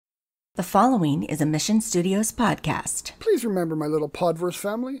The following is a Mission Studios podcast. Please remember, my little Podverse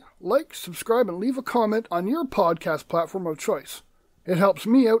family, like, subscribe, and leave a comment on your podcast platform of choice. It helps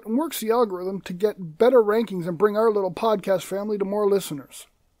me out and works the algorithm to get better rankings and bring our little podcast family to more listeners.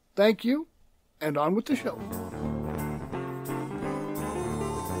 Thank you, and on with the show.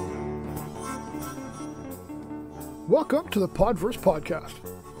 Welcome to the Podverse Podcast.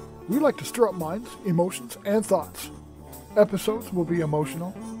 We like to stir up minds, emotions, and thoughts. Episodes will be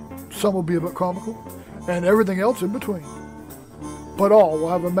emotional, some will be a bit comical, and everything else in between. But all will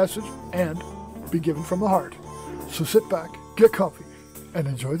have a message and be given from the heart. So sit back, get comfy, and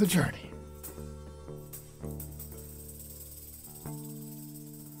enjoy the journey.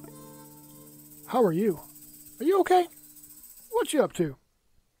 How are you? Are you okay? What you up to?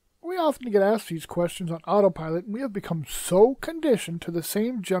 We often get asked these questions on autopilot, and we have become so conditioned to the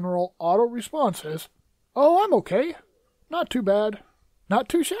same general auto responses. Oh, I'm okay. Not too bad. Not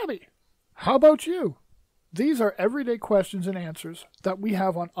too shabby. How about you? These are everyday questions and answers that we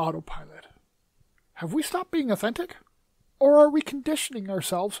have on autopilot. Have we stopped being authentic? Or are we conditioning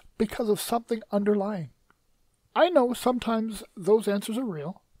ourselves because of something underlying? I know sometimes those answers are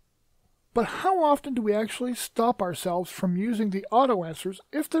real, but how often do we actually stop ourselves from using the auto answers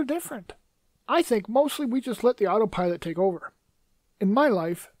if they're different? I think mostly we just let the autopilot take over. In my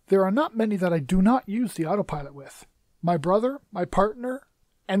life, there are not many that I do not use the autopilot with. My brother, my partner,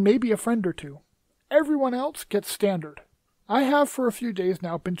 and maybe a friend or two. Everyone else gets standard. I have for a few days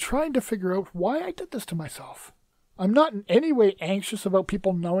now been trying to figure out why I did this to myself. I'm not in any way anxious about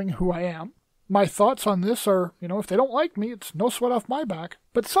people knowing who I am. My thoughts on this are, if they don't like me, it's no sweat off my back.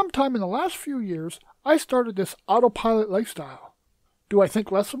 But sometime in the last few years, I started this autopilot lifestyle. Do I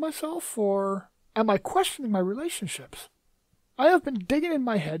think less of myself, or am I questioning my relationships? I have been digging in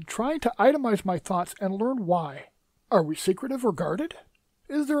my head trying to itemize my thoughts and learn why. Are we secretive or guarded?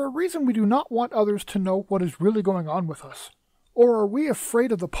 Is there a reason we do not want others to know what is really going on with us? Or are we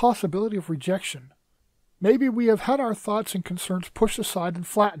afraid of the possibility of rejection? Maybe we have had our thoughts and concerns pushed aside and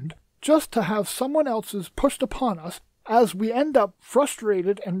flattened just to have someone else's pushed upon us, as we end up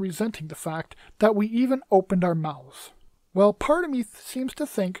frustrated and resenting the fact that we even opened our mouths. Well, part of me seems to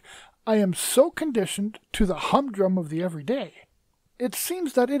think I am so conditioned to the humdrum of the everyday. It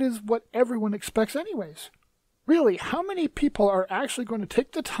seems that it is what everyone expects anyways. Really, how many people are actually going to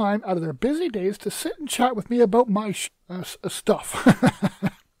take the time out of their busy days to sit and chat with me about my stuff?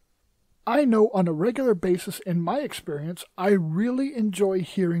 I know on a regular basis in my experience, I really enjoy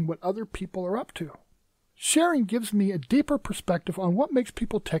hearing what other people are up to. Sharing gives me a deeper perspective on what makes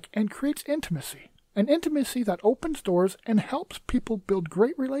people tick and creates intimacy. An intimacy that opens doors and helps people build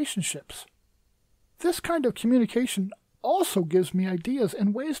great relationships. This kind of communication also gives me ideas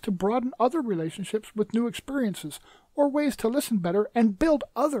and ways to broaden other relationships with new experiences, or ways to listen better and build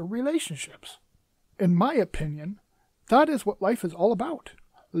other relationships. In my opinion, that is what life is all about.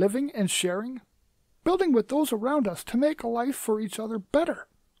 Living and sharing, building with those around us to make a life for each other better,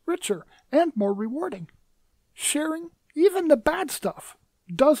 richer, and more rewarding. Sharing, even the bad stuff,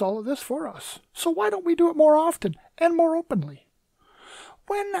 does all of this for us. So why don't we do it more often and more openly?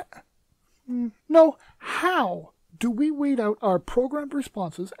 How do we weed out our programmed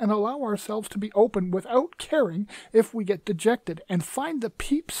responses and allow ourselves to be open without caring if we get dejected, and find the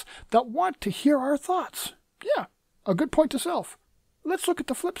peeps that want to hear our thoughts? Yeah, a good point to self. Let's look at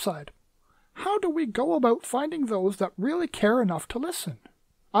the flip side. How do we go about finding those that really care enough to listen?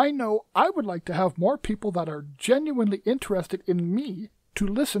 I know I would like to have more people that are genuinely interested in me to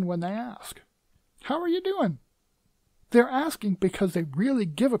listen when they ask. How are you doing? They're asking because they really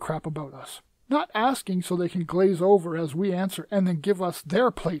give a crap about us. Not asking so they can glaze over as we answer and then give us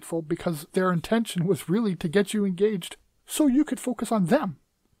their plateful because their intention was really to get you engaged so you could focus on them.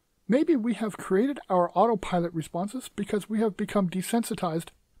 Maybe we have created our autopilot responses because we have become desensitized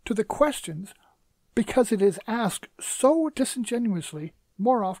to the questions because it is asked so disingenuously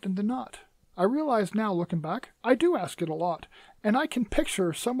more often than not. I realize now, looking back, I do ask it a lot, and I can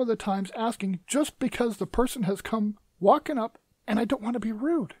picture some of the times asking just because the person has come walking up and I don't want to be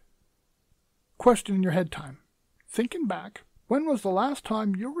rude. Question in your head time. Thinking back, when was the last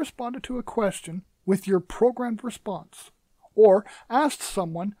time you responded to a question with your programmed response? Or asked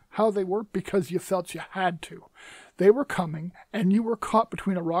someone how they were because you felt you had to. They were coming and you were caught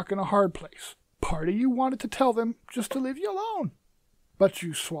between a rock and a hard place. Part of you wanted to tell them just to leave you alone. But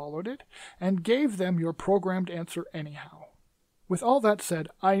you swallowed it and gave them your programmed answer anyhow. With all that said,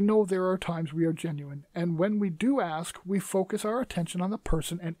 I know there are times we are genuine, and when we do ask, we focus our attention on the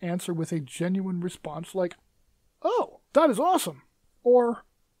person and answer with a genuine response like, "Oh, that is awesome," or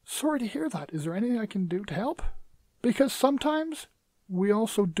 "Sorry to hear that. Is there anything I can do to help?" Because sometimes we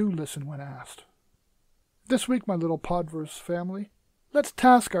also do listen when asked. This week, my little Podverse family, let's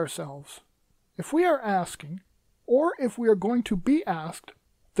task ourselves. If we are asking, or if we are going to be asked,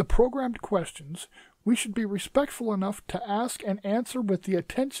 the programmed questions, we should be respectful enough to ask and answer with the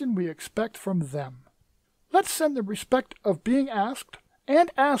attention we expect from them. Let's send the respect of being asked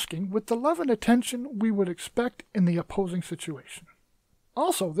and asking with the love and attention we would expect in the opposing situation.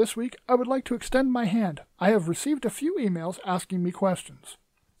 Also, this week, I would like to extend my hand. I have received a few emails asking me questions.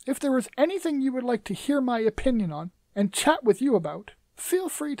 If there is anything you would like to hear my opinion on and chat with you about, feel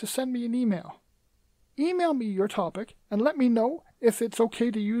free to send me an email. Email me your topic and let me know if it's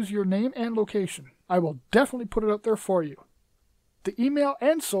okay to use your name and location. I will definitely put it out there for you. The email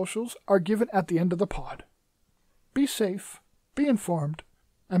and socials are given at the end of the pod. Be safe, be informed,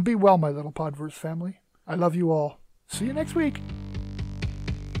 and be well, my little Podverse family. I love you all. See you next week.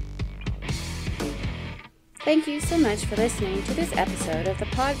 Thank you so much for listening to this episode of the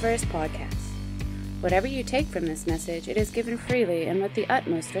Podverse Podcast. Whatever you take from this message, it is given freely and with the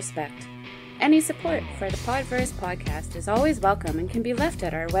utmost respect. Any support for the Podverse Podcast is always welcome and can be left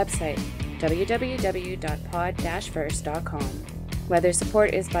at our website, www.pod-verse.com. Whether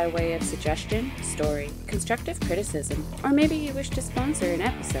support is by way of suggestion, story, constructive criticism, or maybe you wish to sponsor an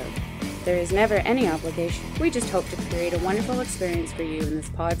episode, there is never any obligation. We just hope to create a wonderful experience for you in this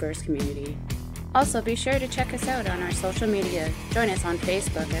Podverse community. Also, be sure to check us out on our social media. Join us on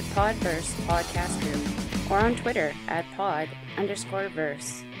Facebook at Podverse Podcast Group or on Twitter at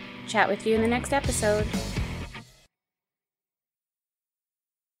pod_verse. Chat with you in the next episode.